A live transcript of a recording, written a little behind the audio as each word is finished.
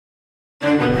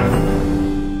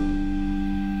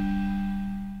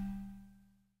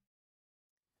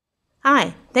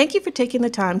Hi, thank you for taking the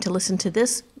time to listen to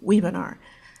this webinar.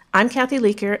 I'm Kathy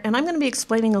Leaker, and I'm going to be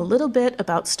explaining a little bit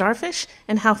about Starfish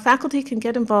and how faculty can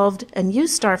get involved and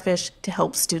use Starfish to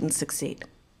help students succeed.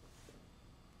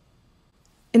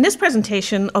 In this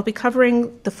presentation, I'll be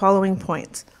covering the following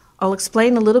points. I'll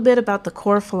explain a little bit about the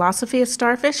core philosophy of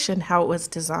Starfish and how it was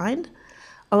designed.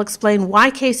 I'll explain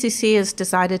why KCC has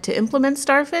decided to implement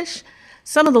Starfish,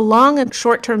 some of the long and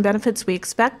short-term benefits we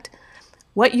expect,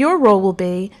 what your role will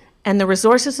be, and the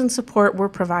resources and support we're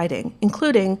providing,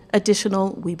 including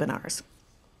additional webinars.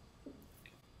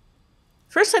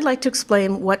 First, I'd like to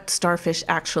explain what Starfish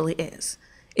actually is.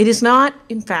 It is not,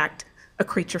 in fact, a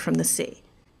creature from the sea.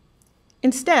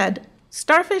 Instead,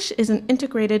 Starfish is an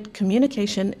integrated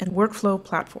communication and workflow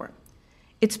platform.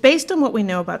 It's based on what we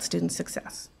know about student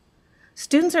success.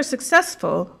 Students are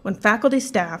successful when faculty,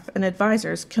 staff, and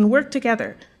advisors can work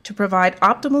together to provide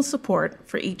optimal support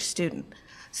for each student.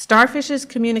 Starfish's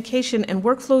communication and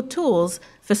workflow tools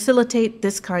facilitate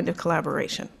this kind of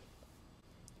collaboration.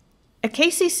 At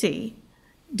KCC,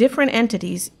 different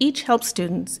entities each help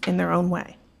students in their own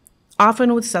way,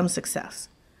 often with some success.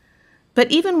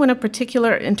 But even when a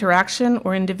particular interaction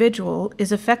or individual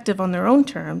is effective on their own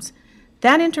terms,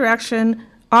 that interaction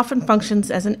often functions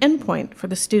as an endpoint for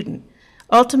the student,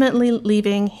 ultimately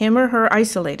leaving him or her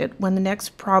isolated when the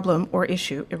next problem or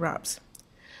issue erupts.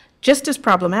 Just as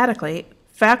problematically,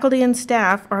 faculty and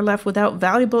staff are left without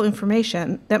valuable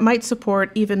information that might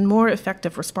support even more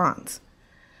effective response.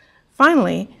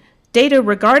 Finally, data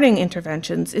regarding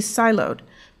interventions is siloed,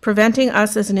 preventing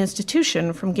us as an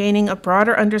institution from gaining a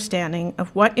broader understanding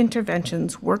of what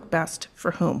interventions work best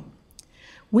for whom.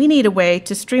 We need a way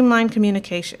to streamline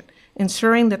communication,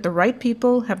 ensuring that the right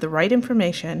people have the right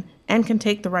information and can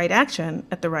take the right action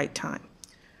at the right time.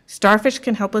 Starfish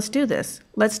can help us do this.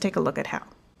 Let's take a look at how.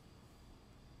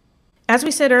 As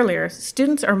we said earlier,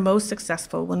 students are most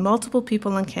successful when multiple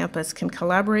people on campus can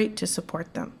collaborate to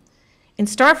support them. In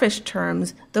Starfish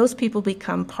terms, those people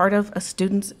become part of a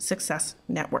student's success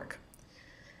network.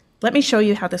 Let me show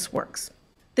you how this works.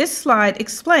 This slide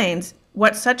explains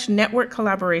what such network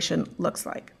collaboration looks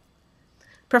like.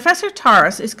 Professor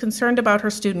Taras is concerned about her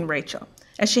student Rachel,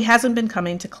 as she hasn't been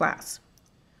coming to class.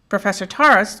 Professor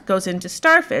Taras goes into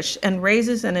Starfish and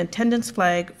raises an attendance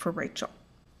flag for Rachel.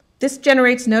 This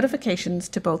generates notifications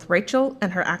to both Rachel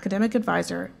and her academic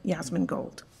advisor, Yasmin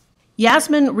Gold.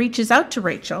 Yasmin reaches out to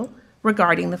Rachel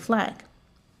regarding the flag.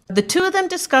 The two of them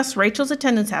discuss Rachel's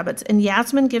attendance habits, and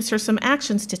Yasmin gives her some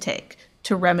actions to take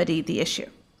to remedy the issue.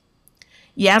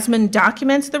 Yasmin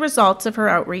documents the results of her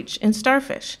outreach in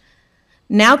Starfish.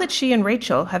 Now that she and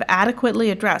Rachel have adequately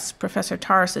addressed Professor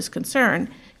Taras's concern,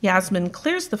 Yasmin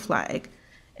clears the flag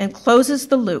and closes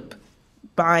the loop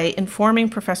by informing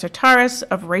Professor Taras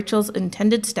of Rachel's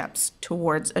intended steps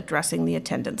towards addressing the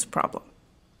attendance problem.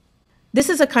 This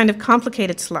is a kind of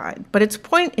complicated slide, but its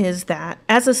point is that,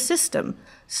 as a system,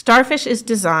 Starfish is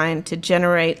designed to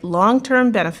generate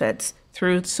long-term benefits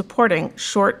through supporting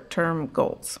short-term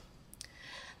goals.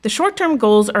 The short-term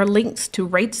goals are links to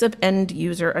rates of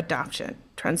end-user adoption,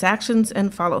 transactions,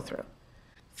 and follow-through.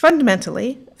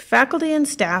 Fundamentally, faculty and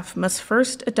staff must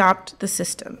first adopt the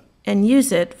system and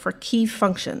use it for key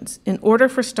functions in order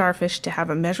for Starfish to have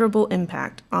a measurable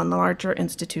impact on larger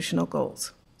institutional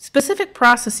goals. Specific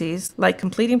processes like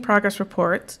completing progress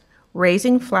reports,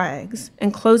 raising flags,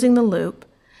 and closing the loop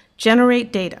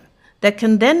generate data that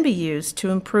can then be used to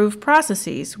improve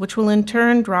processes, which will in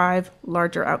turn drive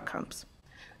larger outcomes.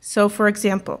 So, for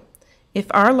example, if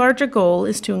our larger goal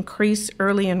is to increase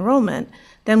early enrollment,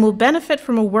 then we'll benefit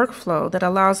from a workflow that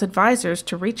allows advisors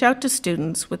to reach out to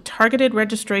students with targeted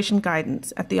registration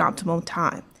guidance at the optimal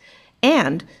time,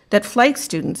 and that flags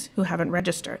students who haven't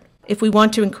registered. If we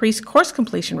want to increase course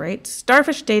completion rates,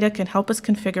 Starfish data can help us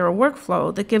configure a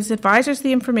workflow that gives advisors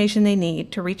the information they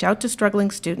need to reach out to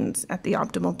struggling students at the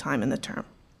optimal time in the term.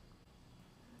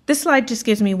 This slide just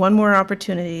gives me one more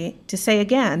opportunity to say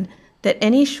again that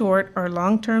any short or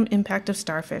long-term impact of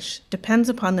Starfish depends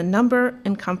upon the number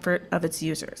and comfort of its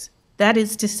users. That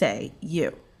is to say,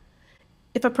 you.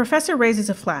 If a professor raises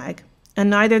a flag and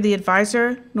neither the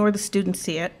advisor nor the student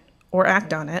see it or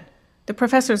act on it, the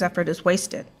professor's effort is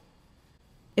wasted.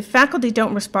 If faculty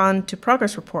don't respond to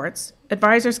progress reports,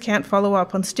 advisors can't follow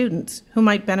up on students who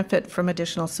might benefit from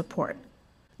additional support.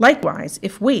 Likewise,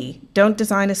 if we don't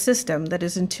design a system that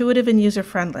is intuitive and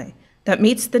user-friendly, that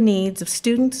meets the needs of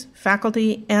students,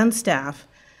 faculty, and staff,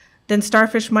 then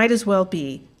Starfish might as well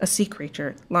be a sea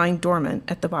creature lying dormant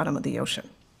at the bottom of the ocean.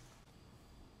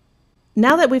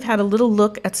 Now that we've had a little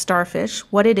look at Starfish,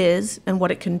 what it is and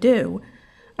what it can do,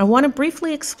 I want to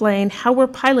briefly explain how we're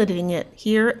piloting it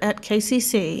here at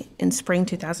KCC in spring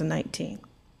 2019.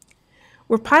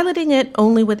 We're piloting it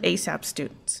only with ASAP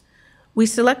students. We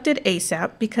selected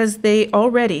ASAP because they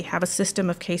already have a system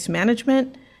of case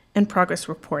management and progress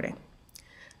reporting.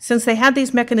 Since they had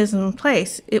these mechanisms in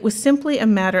place, it was simply a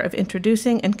matter of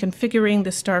introducing and configuring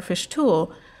the Starfish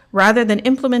tool rather than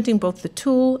implementing both the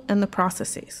tool and the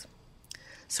processes.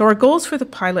 So our goals for the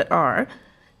pilot are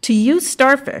to use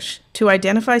Starfish to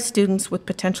identify students with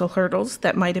potential hurdles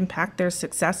that might impact their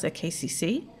success at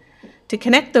KCC, to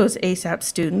connect those ASAP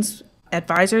students,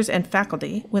 advisors, and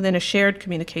faculty within a shared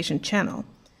communication channel,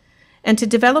 and to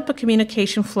develop a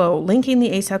communication flow linking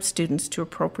the ASAP students to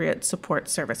appropriate support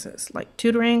services like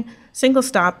tutoring,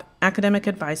 single-stop, academic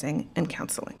advising, and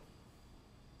counseling.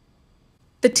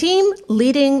 The team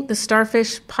leading the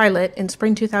Starfish pilot in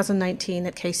spring 2019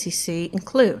 at KCC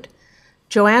include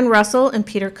Joanne Russell and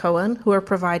Peter Cohen, who are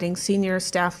providing senior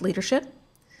staff leadership.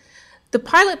 The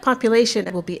pilot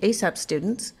population will be ASAP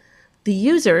students. The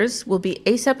users will be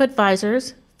ASAP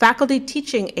advisors, faculty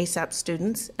teaching ASAP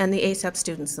students, and the ASAP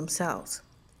students themselves.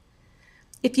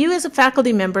 If you as a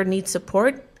faculty member need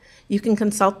support, you can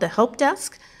consult the help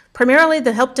desk. Primarily,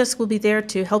 the help desk will be there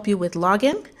to help you with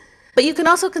login, but you can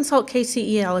also consult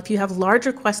KCEL if you have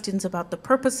larger questions about the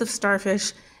purpose of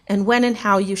Starfish and when and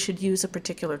how you should use a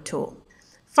particular tool.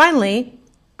 Finally,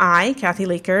 I, Kathy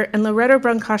Leaker, and Loreto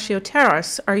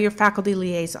Brancaccio-Terras are your faculty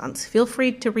liaisons. Feel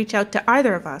free to reach out to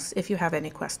either of us if you have any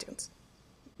questions.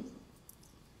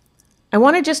 I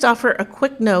want to just offer a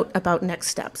quick note about next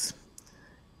steps.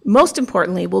 Most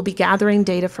importantly, we'll be gathering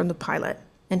data from the pilot,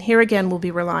 and here again we'll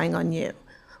be relying on you.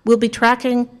 We'll be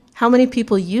tracking how many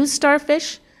people use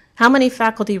Starfish, how many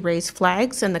faculty raised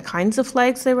flags and the kinds of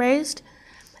flags they raised,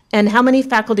 and how many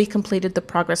faculty completed the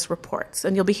progress reports.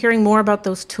 And you'll be hearing more about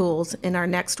those tools in our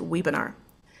next webinar.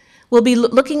 We'll be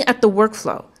looking at the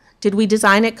workflow. Did we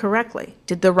design it correctly?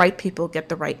 Did the right people get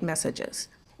the right messages?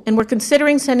 And we're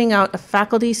considering sending out a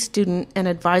faculty, student, and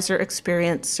advisor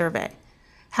experience survey.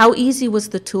 How easy was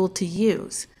the tool to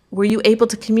use? Were you able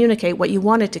to communicate what you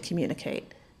wanted to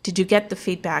communicate? Did you get the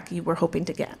feedback you were hoping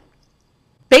to get?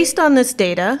 Based on this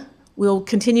data, we'll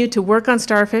continue to work on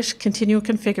Starfish, continue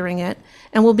configuring it,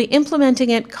 and we'll be implementing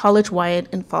it college-wide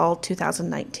in fall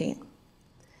 2019.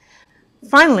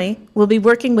 Finally, we'll be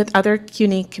working with other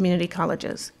CUNY community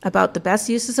colleges about the best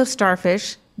uses of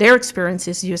Starfish, their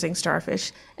experiences using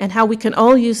Starfish, and how we can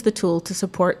all use the tool to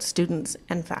support students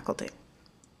and faculty.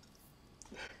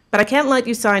 But I can't let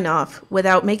you sign off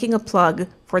without making a plug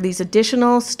for these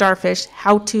additional Starfish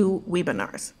how-to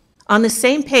webinars. On the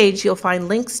same page, you'll find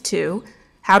links to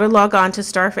how to log on to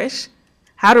Starfish,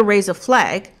 how to raise a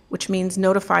flag, which means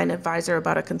notify an advisor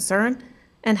about a concern,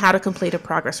 and how to complete a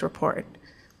progress report.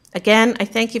 Again, I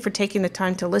thank you for taking the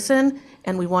time to listen,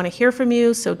 and we want to hear from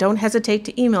you, so don't hesitate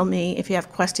to email me if you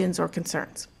have questions or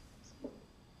concerns.